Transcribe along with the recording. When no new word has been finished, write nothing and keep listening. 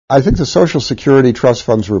I think the Social Security Trust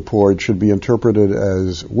Funds report should be interpreted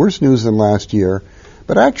as worse news than last year,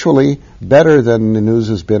 but actually better than the news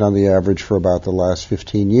has been on the average for about the last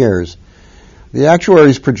 15 years. The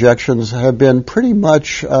actuaries' projections have been pretty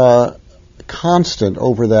much constant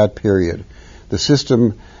over that period. The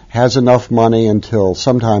system has enough money until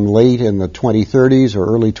sometime late in the 2030s or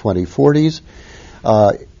early 2040s.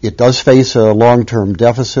 It does face a long-term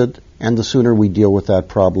deficit, and the sooner we deal with that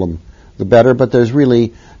problem, the better. But there's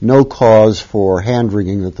really no cause for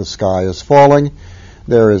hand-wringing that the sky is falling.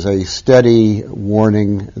 There is a steady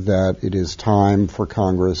warning that it is time for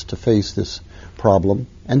Congress to face this problem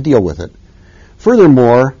and deal with it.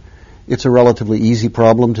 Furthermore, it's a relatively easy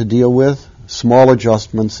problem to deal with. Small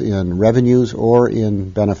adjustments in revenues or in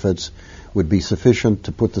benefits would be sufficient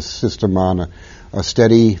to put the system on a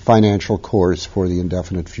steady financial course for the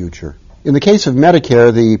indefinite future. In the case of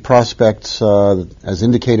Medicare, the prospects, as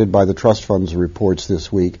indicated by the trust funds reports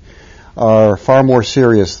this week, are far more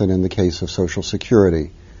serious than in the case of Social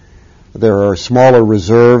Security. There are smaller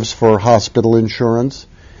reserves for hospital insurance,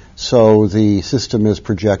 so the system is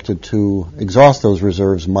projected to exhaust those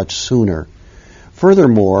reserves much sooner.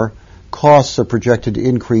 Furthermore, costs are projected to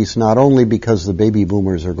increase not only because the baby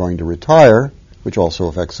boomers are going to retire, which also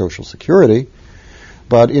affects Social Security,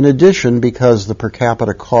 but in addition because the per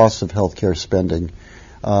capita costs of healthcare spending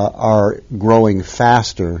are growing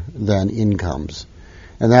faster than incomes.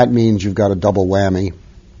 And that means you've got a double whammy.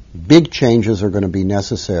 Big changes are going to be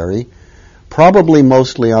necessary, probably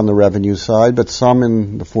mostly on the revenue side, but some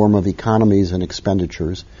in the form of economies and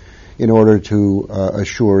expenditures in order to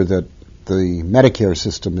assure that the Medicare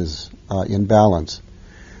system is in balance.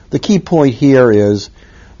 The key point here is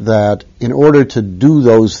that in order to do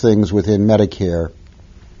those things within Medicare,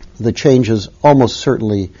 the changes almost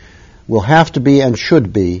certainly will have to be and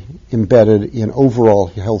should be embedded in overall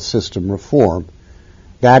health system reform.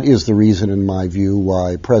 That is the reason, in my view,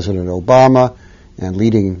 why President Obama and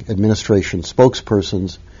leading administration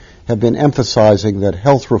spokespersons have been emphasizing that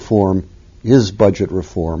health reform is budget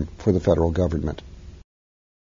reform for the federal government.